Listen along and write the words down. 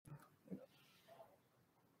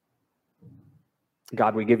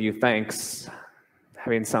God, we give you thanks,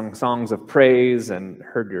 having sung songs of praise and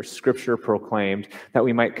heard your scripture proclaimed, that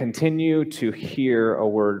we might continue to hear a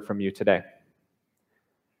word from you today.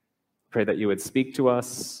 Pray that you would speak to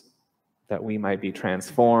us, that we might be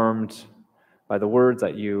transformed by the words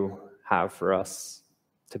that you have for us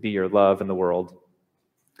to be your love in the world.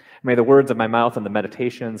 May the words of my mouth and the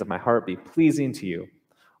meditations of my heart be pleasing to you,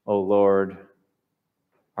 O Lord,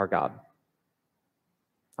 our God.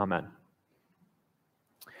 Amen.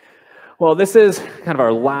 Well, this is kind of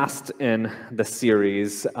our last in the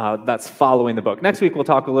series that's following the book. Next week, we'll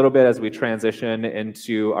talk a little bit as we transition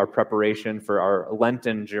into our preparation for our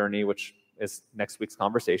Lenten journey, which is next week's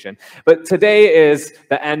conversation. But today is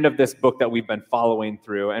the end of this book that we've been following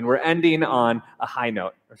through, and we're ending on a high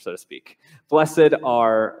note, or so to speak. Blessed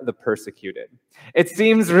are the persecuted. It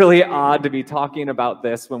seems really odd to be talking about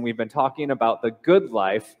this when we've been talking about the good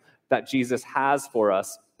life that Jesus has for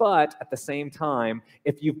us. But at the same time,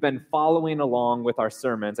 if you've been following along with our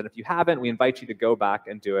sermons, and if you haven't, we invite you to go back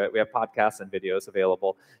and do it. We have podcasts and videos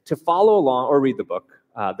available to follow along, or read the book,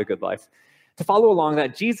 The Good Life, to follow along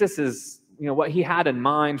that Jesus is, what he had in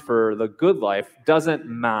mind for the good life doesn't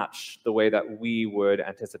match the way that we would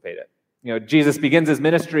anticipate it. Jesus begins his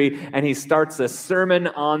ministry and he starts this Sermon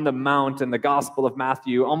on the Mount in the Gospel of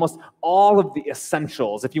Matthew, almost all of the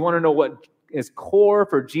essentials. If you want to know what is core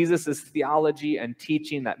for Jesus' theology and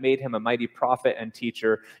teaching that made him a mighty prophet and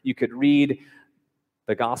teacher, you could read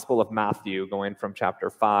the Gospel of Matthew going from chapter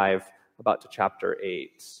 5 about to chapter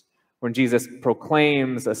 8, when Jesus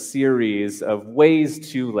proclaims a series of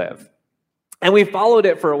ways to live. And we followed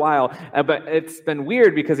it for a while, but it's been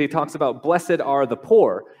weird because he talks about blessed are the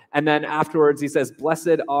poor, and then afterwards he says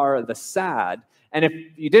blessed are the sad. And if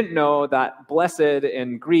you didn't know that blessed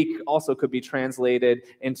in Greek also could be translated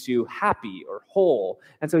into happy or whole.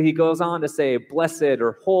 And so he goes on to say blessed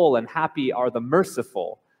or whole and happy are the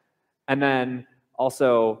merciful. And then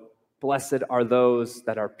also blessed are those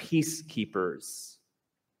that are peacekeepers.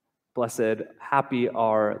 Blessed, happy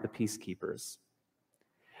are the peacekeepers.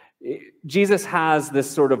 Jesus has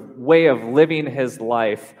this sort of way of living his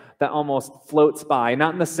life that almost floats by,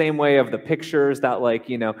 not in the same way of the pictures that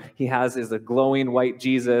he has is a glowing white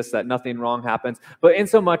Jesus, that nothing wrong happens, but in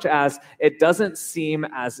so much as it doesn't seem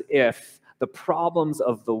as if the problems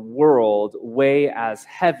of the world weigh as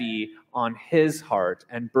heavy on his heart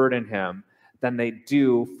and burden him than they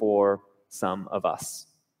do for some of us.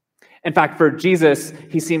 In fact, for Jesus,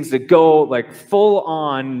 he seems to go full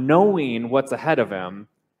on knowing what's ahead of him,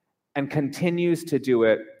 and continues to do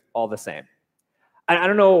it all the same. I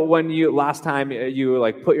don't know when last time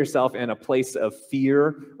you put yourself in a place of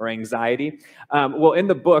fear or anxiety. Well, in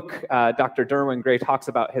the book, Dr. Derwin Gray talks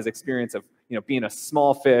about his experience of being a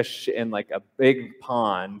small fish in a big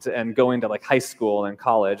pond and going to high school and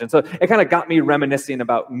college. And so it kind of got me reminiscing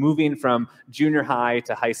about moving from junior high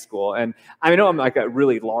to high school. And I know I'm a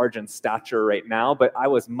really large in stature right now, but I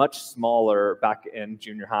was much smaller back in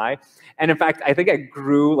junior high. And in fact, I think I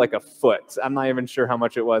grew a foot. I'm not even sure how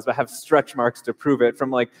much it was, but I have stretch marks to prove it.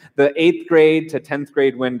 From the 8th grade to 10th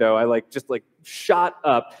grade window, I shot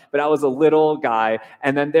up, but I was a little guy.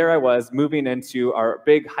 And then there I was moving into our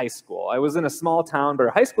big high school. I was in a small town, but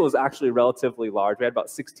our high school was actually relatively large. We had about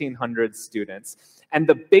 1,600 students. And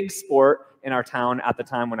the big sport in our town at the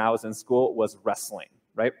time when I was in school was wrestling,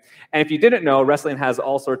 right? And if you didn't know, wrestling has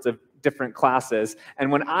all sorts of different classes.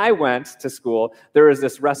 And when I went to school, there was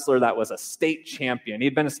this wrestler that was a state champion.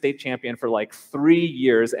 He'd been a state champion for 3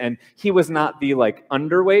 years, and he was not the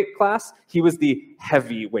underweight class. He was the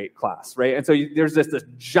heavyweight class, right? And so there's this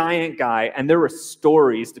giant guy, and there were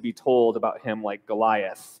stories to be told about him, like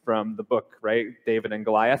Goliath from the book, right? David and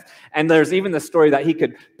Goliath. And there's even the story that he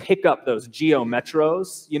could pick up those Geo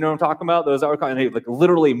Metros, you know what I'm talking about? Those are, and he'd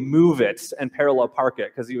literally move it and parallel park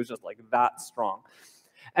it because he was just that strong.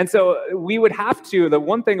 And so we would have to, the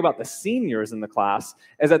one thing about the seniors in the class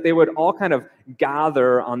is that they would all kind of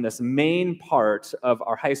gather on this main part of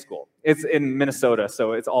our high school. It's in Minnesota,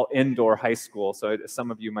 so it's all indoor high school. So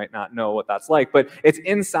some of you might not know what that's like, but it's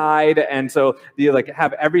inside. And so you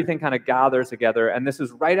have everything kind of gather together. And this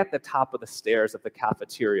is right at the top of the stairs of the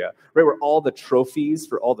cafeteria, right where all the trophies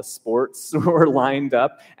for all the sports were lined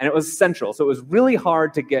up. And it was central. So it was really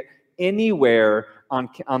hard to get anywhere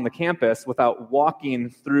on the campus without walking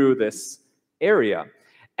through this area.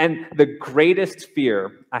 And the greatest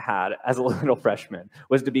fear I had as a little freshman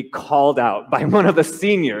was to be called out by one of the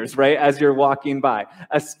seniors, right, as you're walking by,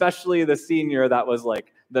 especially the senior that was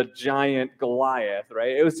the giant Goliath,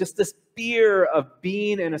 right? It was just this fear of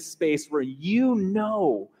being in a space where you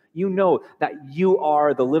know that you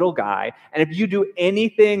are the little guy. And if you do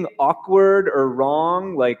anything awkward or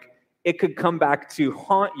wrong, it could come back to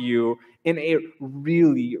haunt you in a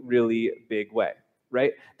really, really big way,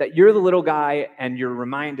 right? That you're the little guy and you're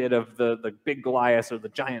reminded of the big Goliath or the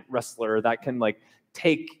giant wrestler that can like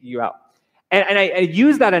take you out. And I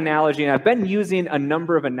use that analogy, and I've been using a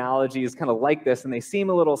number of analogies kind of like this, and they seem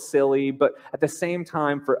a little silly, but at the same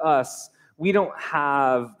time, for us, we don't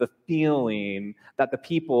have the feeling that the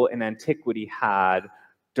people in antiquity had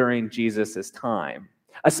during Jesus' time,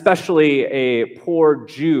 especially a poor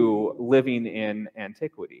Jew living in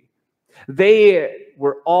antiquity. They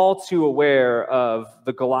were all too aware of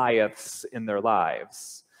the Goliaths in their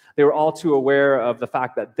lives. They were all too aware of the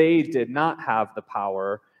fact that they did not have the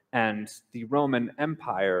power and the Roman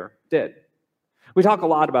Empire did. We talk a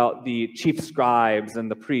lot about the chief scribes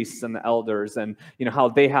and the priests and the elders and how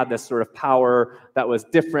they had this sort of power that was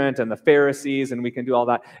different, and the Pharisees, and we can do all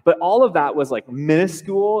that. But all of that was like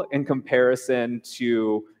minuscule in comparison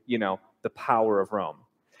to the power of Rome.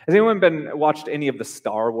 Has anyone watched any of the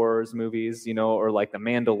Star Wars movies, or like The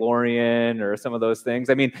Mandalorian or some of those things?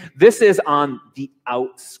 I mean, this is on the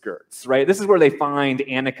outskirts, right? This is where they find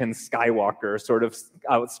Anakin Skywalker, sort of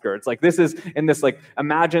outskirts. Like this is in this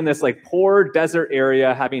imagine this poor desert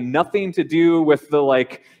area having nothing to do with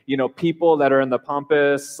the people that are in the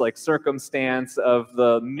pompous circumstance of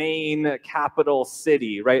the main capital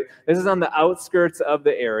city, right? This is on the outskirts of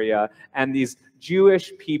the area, and these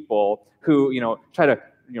Jewish people who, try to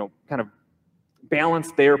kind of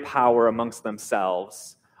balance their power amongst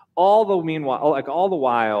themselves. All the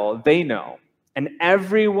while, they know, and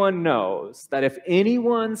everyone knows, that if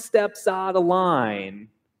anyone steps out of line,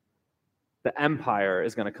 the empire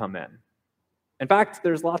is going to come in. In fact,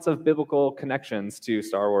 there's lots of biblical connections to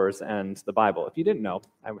Star Wars and the Bible. If you didn't know,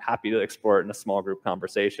 I'm happy to explore it in a small group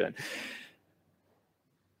conversation.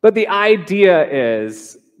 But the idea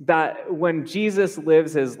is that when Jesus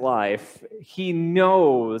lives his life, he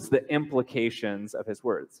knows the implications of his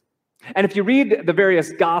words. And if you read the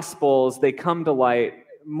various Gospels, they come to light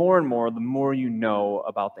more and more the more you know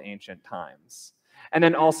about the ancient times. And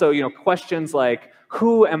then also, questions like,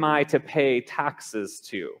 who am I to pay taxes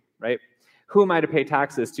to, right? Who am I to pay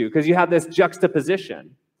taxes to? Because you have this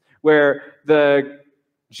juxtaposition where the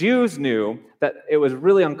Jews knew that it was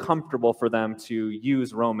really uncomfortable for them to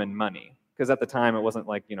use Roman money. Because at the time, it wasn't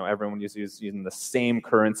like, everyone was using the same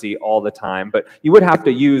currency all the time. But you would have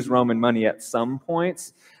to use Roman money at some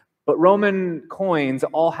points. But Roman coins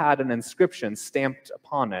all had an inscription stamped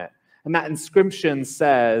upon it. And that inscription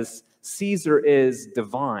says, Caesar is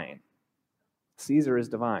divine. Caesar is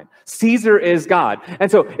divine. Caesar is God. And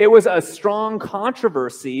so it was a strong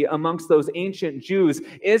controversy amongst those ancient Jews.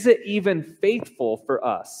 Is it even faithful for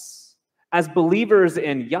us as believers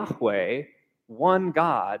in Yahweh, one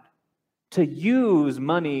God, to use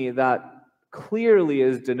money that clearly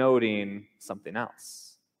is denoting something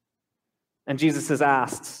else? And Jesus is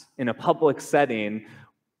asked in a public setting,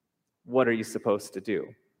 what are you supposed to do?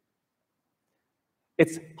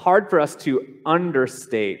 It's hard for us to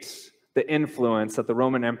understate the influence that the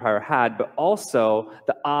Roman Empire had, but also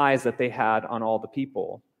the eyes that they had on all the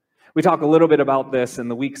people. We talk a little bit about this in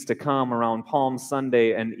the weeks to come around Palm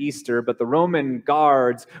Sunday and Easter, but the Roman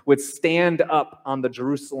guards would stand up on the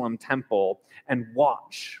Jerusalem temple and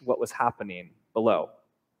watch what was happening below.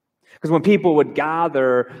 Because when people would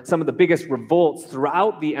gather, some of the biggest revolts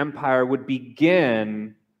throughout the empire would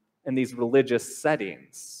begin in these religious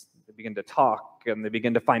settings. They begin to talk, and they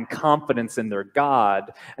begin to find confidence in their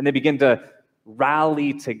God, and they begin to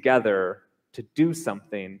rally together to do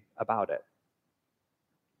something about it.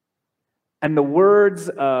 And the words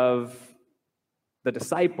of the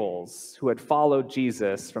disciples who had followed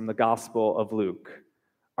Jesus from the Gospel of Luke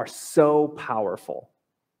are so powerful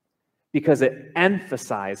because it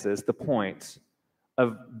emphasizes the point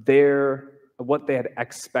of what they had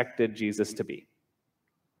expected Jesus to be.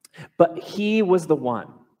 But he was the one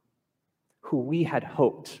who we had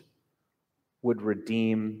hoped would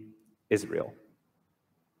redeem Israel.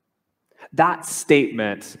 That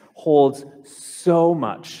statement holds so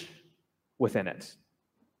much within it.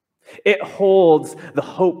 It holds the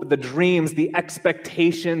hope, the dreams, the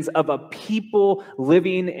expectations of a people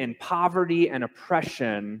living in poverty and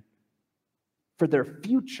oppression for their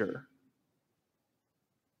future.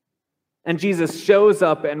 And Jesus shows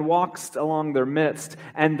up and walks along their midst,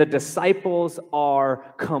 and the disciples are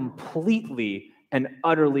completely and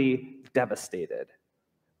utterly devastated.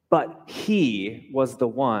 But he was the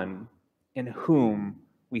one in whom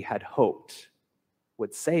we had hoped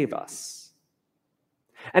would save us.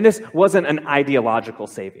 And this wasn't an ideological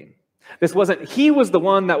saving. He was the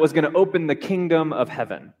one that was going to open the kingdom of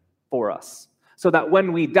heaven for us, so that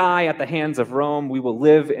when we die at the hands of Rome, we will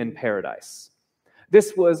live in paradise.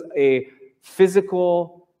 This was a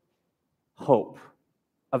physical hope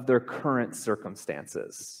of their current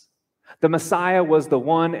circumstances. The Messiah was the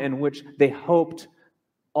one in which they hoped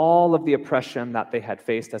all of the oppression that they had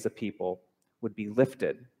faced as a people would be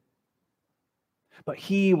lifted. But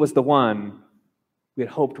he was the one we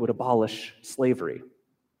had hoped would abolish slavery.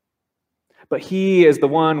 But he is the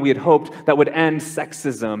one we had hoped that would end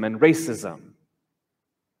sexism and racism.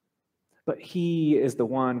 But he is the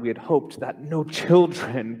one we had hoped that no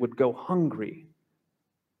children would go hungry.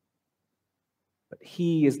 But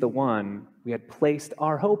he is the one we had placed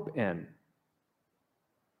our hope in.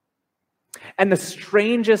 And the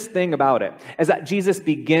strangest thing about it is that Jesus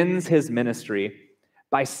begins his ministry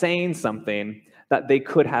by saying something that they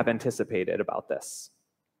could have anticipated about this.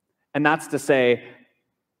 And that's to say,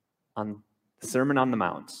 on the Sermon on the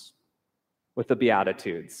Mount, with the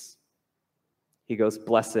Beatitudes, he goes,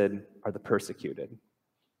 "Blessed are the persecuted,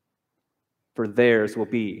 for theirs will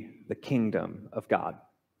be the kingdom of God."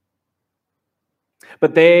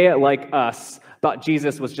 But they, like us, thought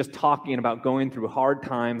Jesus was just talking about going through hard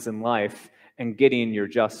times in life and getting your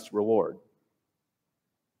just reward.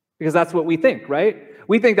 Because that's what we think, right?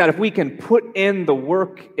 We think that if we can put in the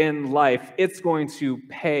work in life, it's going to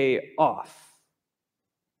pay off.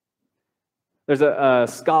 There's a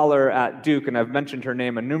scholar at Duke, and I've mentioned her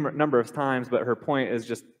name a number of times, but her point is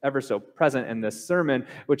just ever so present in this sermon,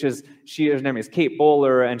 which is, her name is Kate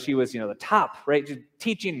Bowler, and she was, the top, right,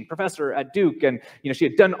 teaching professor at Duke, and, she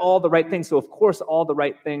had done all the right things, so of course all the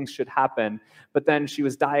right things should happen. But then she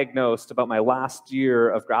was diagnosed about my last year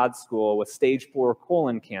of grad school with stage 4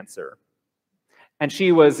 colon cancer. And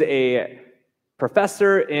she was a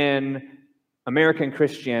professor in American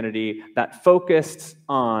Christianity that focused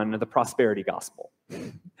on the prosperity gospel.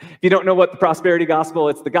 If you don't know what the prosperity gospel,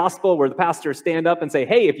 it's the gospel where the pastors stand up and say,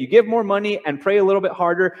 hey, if you give more money and pray a little bit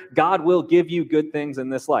harder, God will give you good things in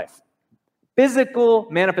this life. Physical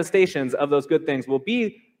manifestations of those good things will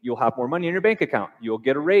be, you'll have more money in your bank account, you'll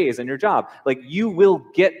get a raise in your job. Like, you will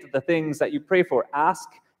get the things that you pray for. Ask,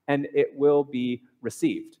 and it will be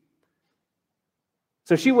received.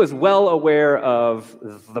 So she was well aware of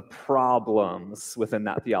the problems within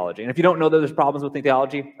that theology. And if you don't know that there's problems with the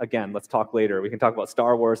theology, again, let's talk later. We can talk about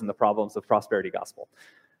Star Wars and the problems of prosperity gospel.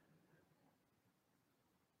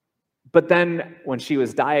 But then when she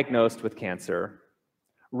was diagnosed with cancer,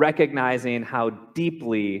 recognizing how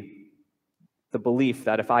deeply the belief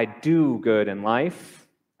that if I do good in life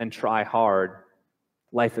and try hard,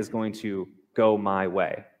 life is going to go my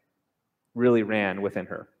way, really ran within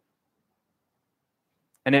her.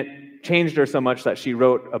 And it changed her so much that she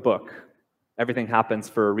wrote a book, Everything Happens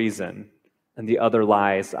for a Reason, and the Other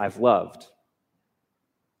Lies I've Loved.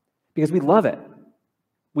 Because we love it.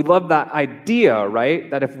 We love that idea,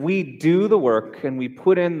 right? That if we do the work and we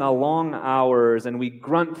put in the long hours and we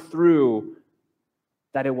grunt through,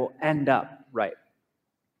 that it will end up right.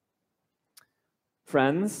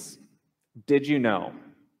 Friends, did you know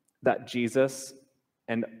that Jesus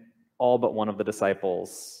and all but one of the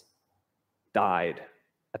disciples died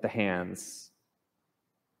at the hands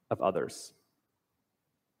of others?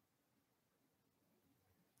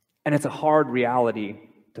 And it's a hard reality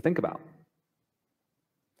to think about.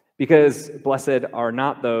 Because blessed are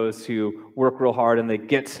not those who work real hard and they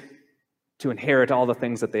get to inherit all the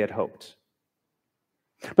things that they had hoped.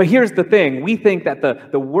 But here's the thing. We think that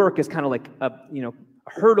the work is kind of like a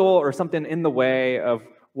hurdle or something in the way of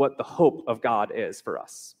what the hope of God is for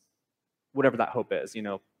us. Whatever that hope is,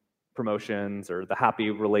 promotions or the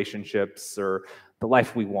happy relationships or the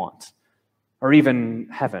life we want, or even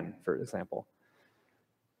heaven, for example.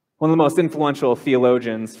 One of the most influential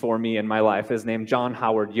theologians for me in my life is named John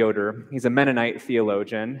Howard Yoder. He's a Mennonite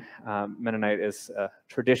theologian. Mennonite is a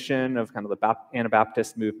tradition of kind of the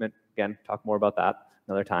Anabaptist movement. Again, talk more about that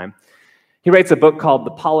another time. He writes a book called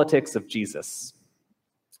The Politics of Jesus.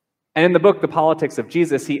 And in the book, The Politics of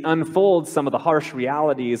Jesus, he unfolds some of the harsh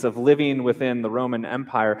realities of living within the Roman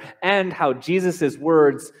Empire and how Jesus'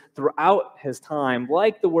 words throughout his time,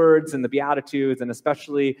 like the words in the Beatitudes and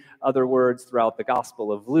especially other words throughout the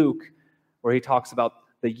Gospel of Luke, where he talks about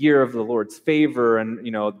the year of the Lord's favor and,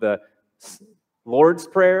 the Lord's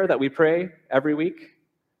Prayer that we pray every week.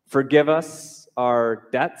 Forgive us our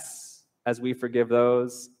debts as we forgive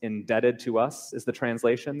those indebted to us, is the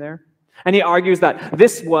translation there. And he argues that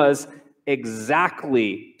this was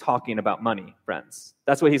exactly talking about money, friends.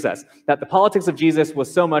 That's what he says. That the politics of Jesus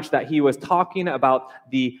was so much that he was talking about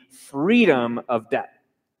the freedom of debt.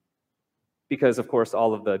 Because, of course,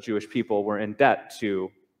 all of the Jewish people were in debt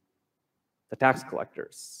to the tax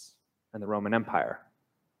collectors and the Roman Empire.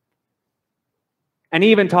 And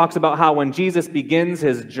he even talks about how when Jesus begins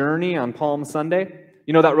his journey on Palm Sunday,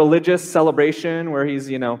 You know, that religious celebration where he's,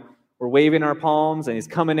 we're waving our palms and he's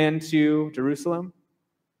coming into Jerusalem?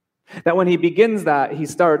 That when he begins that, he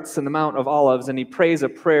starts in the Mount of Olives and he prays a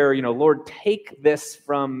prayer, Lord, take this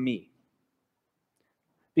from me.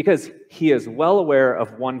 Because he is well aware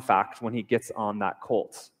of one fact when he gets on that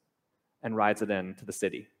colt and rides it into the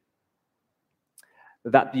city.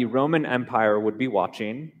 That the Roman Empire would be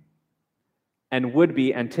watching and would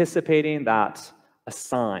be anticipating that a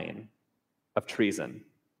sign of treason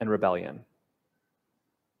and rebellion.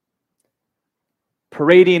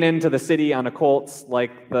 Parading into the city on a colt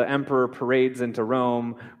like the emperor parades into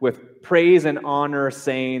Rome with praise and honor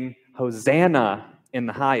saying, Hosanna in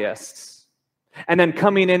the highest. And then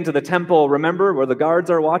coming into the temple, remember, where the guards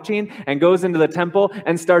are watching, and goes into the temple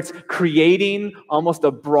and starts creating almost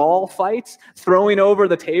a brawl fight, throwing over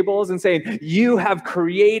the tables and saying, you have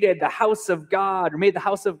created the house of God, or made the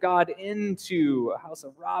house of God into a house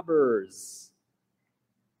of robbers.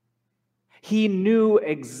 He knew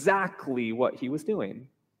exactly what he was doing.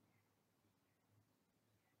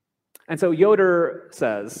 And so Yoder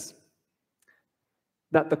says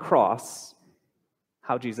that the cross,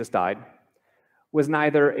 how Jesus died, was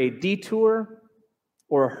neither a detour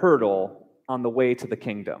or a hurdle on the way to the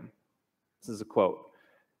kingdom. This is a quote.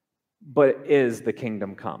 But it is the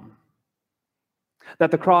kingdom come.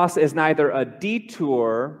 That the cross is neither a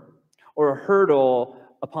detour or a hurdle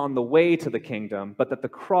upon the way to the kingdom, but that the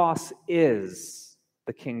cross is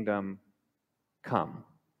the kingdom come.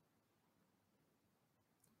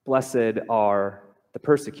 Blessed are the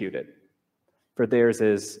persecuted, for theirs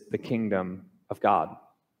is the kingdom of God.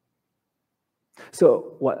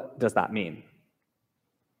 So what does that mean?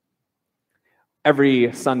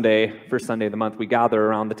 Every Sunday, first Sunday of the month, we gather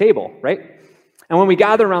around the table, right? And when we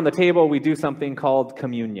gather around the table, we do something called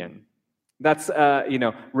communion. That's,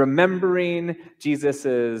 remembering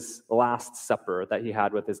Jesus' Last Supper that he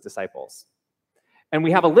had with his disciples. And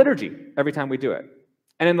we have a liturgy every time we do it.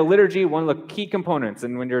 And in the liturgy, one of the key components,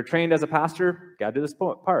 and when you're trained as a pastor, you got to do this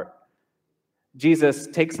part. Jesus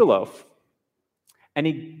takes the loaf, and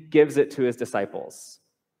he gives it to his disciples.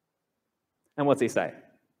 And what's he say?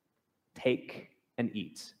 Take and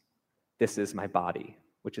eat. This is my body,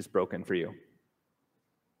 which is broken for you.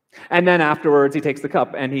 And then afterwards, he takes the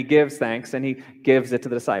cup and he gives thanks and he gives it to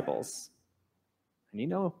the disciples. And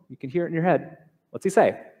you can hear it in your head. What's he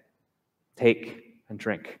say? Take and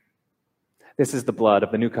drink. This is the blood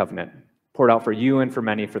of the new covenant, poured out for you and for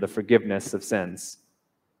many for the forgiveness of sins.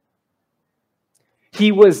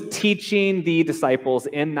 He was teaching the disciples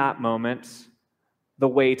in that moment the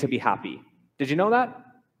way to be happy. Did you know that?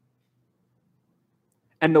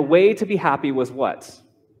 And the way to be happy was what?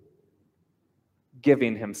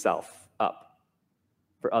 Giving himself up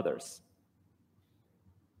for others.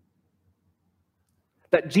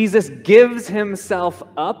 That Jesus gives himself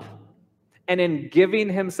up, and in giving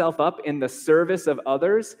himself up in the service of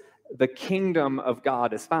others, the kingdom of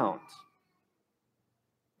God is found.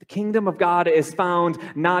 The kingdom of God is found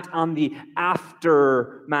not on the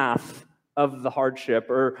aftermath of the hardship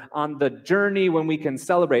or on the journey when we can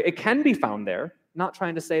celebrate. It can be found there. Not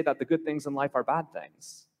trying to say that the good things in life are bad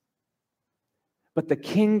things. But the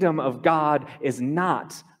kingdom of God is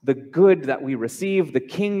not the good that we receive. The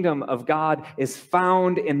kingdom of God is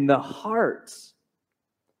found in the heart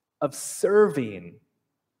of serving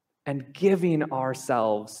and giving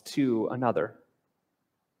ourselves to another.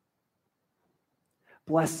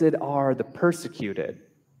 Blessed are the persecuted,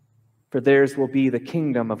 for theirs will be the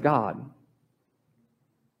kingdom of God.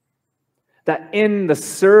 That in the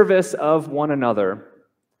service of one another,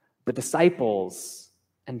 the disciples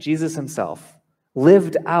and Jesus himself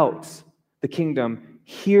lived out the kingdom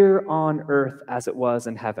here on earth as it was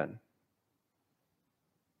in heaven.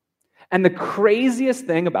 And the craziest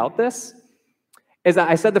thing about this is that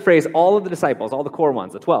I said the phrase, all of the disciples, all the core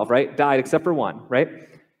ones, the 12, right, died except for one, right?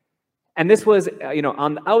 And this was,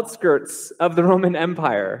 on the outskirts of the Roman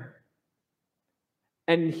Empire.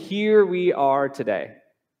 And here we are today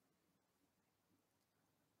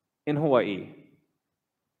in Hawaii,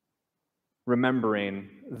 remembering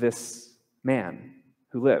this man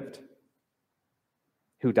who lived,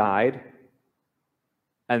 who died,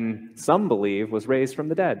 and some believe was raised from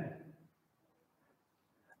the dead.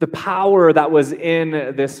 The power that was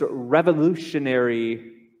in this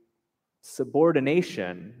revolutionary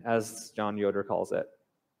subordination, as John Yoder calls it,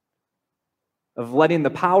 of letting the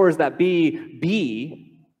powers that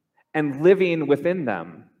be and living within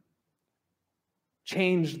them,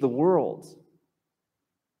 changed the world.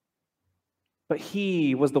 But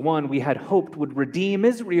he was the one we had hoped would redeem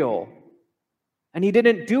Israel. And he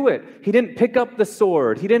didn't do it. He didn't pick up the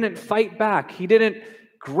sword. He didn't fight back. He didn't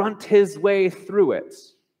grunt his way through it.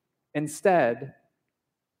 Instead,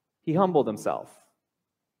 he humbled himself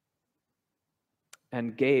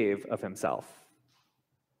and gave of himself.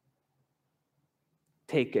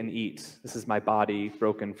 Take and eat. This is my body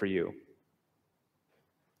broken for you.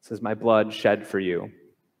 This is my blood shed for you.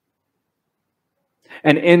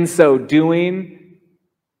 And in so doing,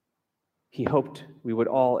 he hoped we would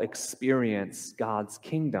all experience God's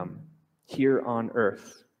kingdom here on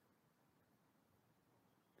earth.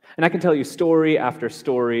 And I can tell you story after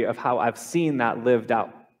story of how I've seen that lived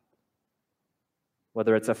out.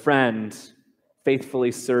 Whether it's a friend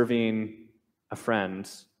faithfully serving a friend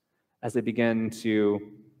as they begin to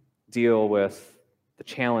deal with the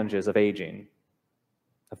challenges of aging,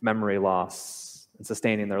 of memory loss, and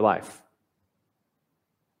sustaining their life.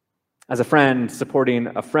 As a friend supporting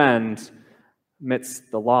a friend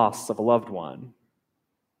amidst the loss of a loved one,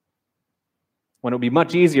 when it would be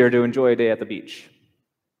much easier to enjoy a day at the beach.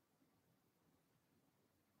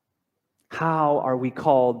 How are we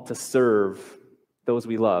called to serve those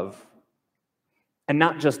we love? And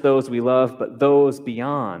not just those we love, but those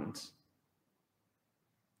beyond.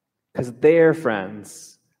 Because there,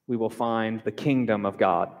 friends, we will find the kingdom of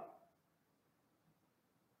God.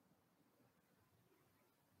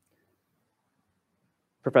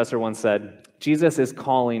 Professor once said, Jesus is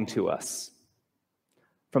calling to us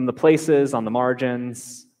from the places on the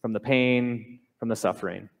margins, from the pain, from the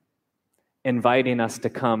suffering, inviting us to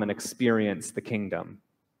come and experience the kingdom.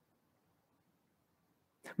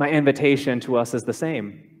 My invitation to us is the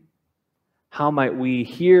same. How might we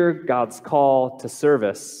hear God's call to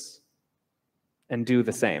service and do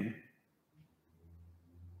the same?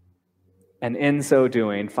 And in so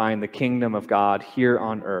doing, find the kingdom of God here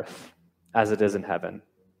on earth as it is in heaven.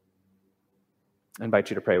 I invite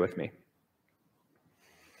you to pray with me.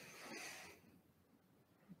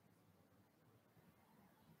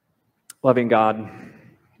 Loving God,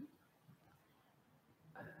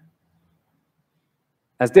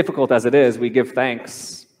 as difficult as it is, we give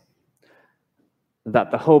thanks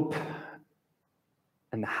that the hope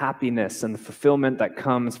and the happiness and the fulfillment that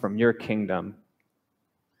comes from your kingdom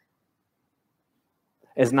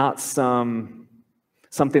is not something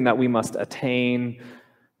that we must attain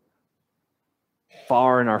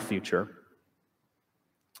far in our future,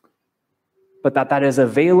 but that is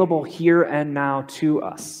available here and now to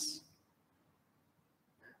us.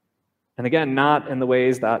 And again, not in the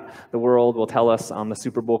ways that the world will tell us on the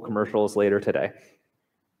Super Bowl commercials later today,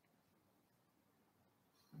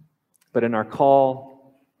 but in our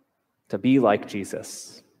call to be like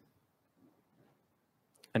Jesus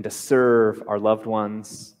and to serve our loved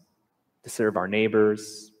ones, to serve our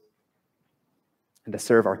neighbors, and to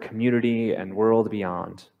serve our community and world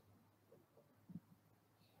beyond.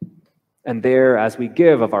 And there, as we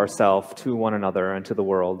give of ourselves to one another and to the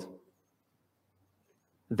world,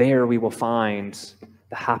 there we will find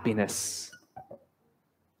the happiness,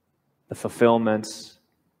 the fulfillment,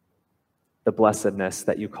 the blessedness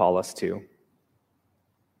that you call us to.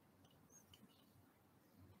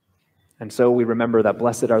 And so we remember that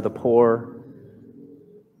blessed are the poor,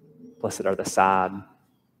 blessed are the sad,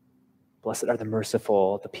 blessed are the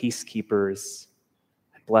merciful, the peacekeepers,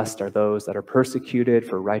 and blessed are those that are persecuted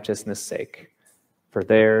for righteousness' sake, for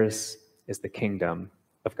theirs is the kingdom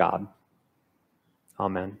of God.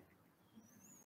 Amen.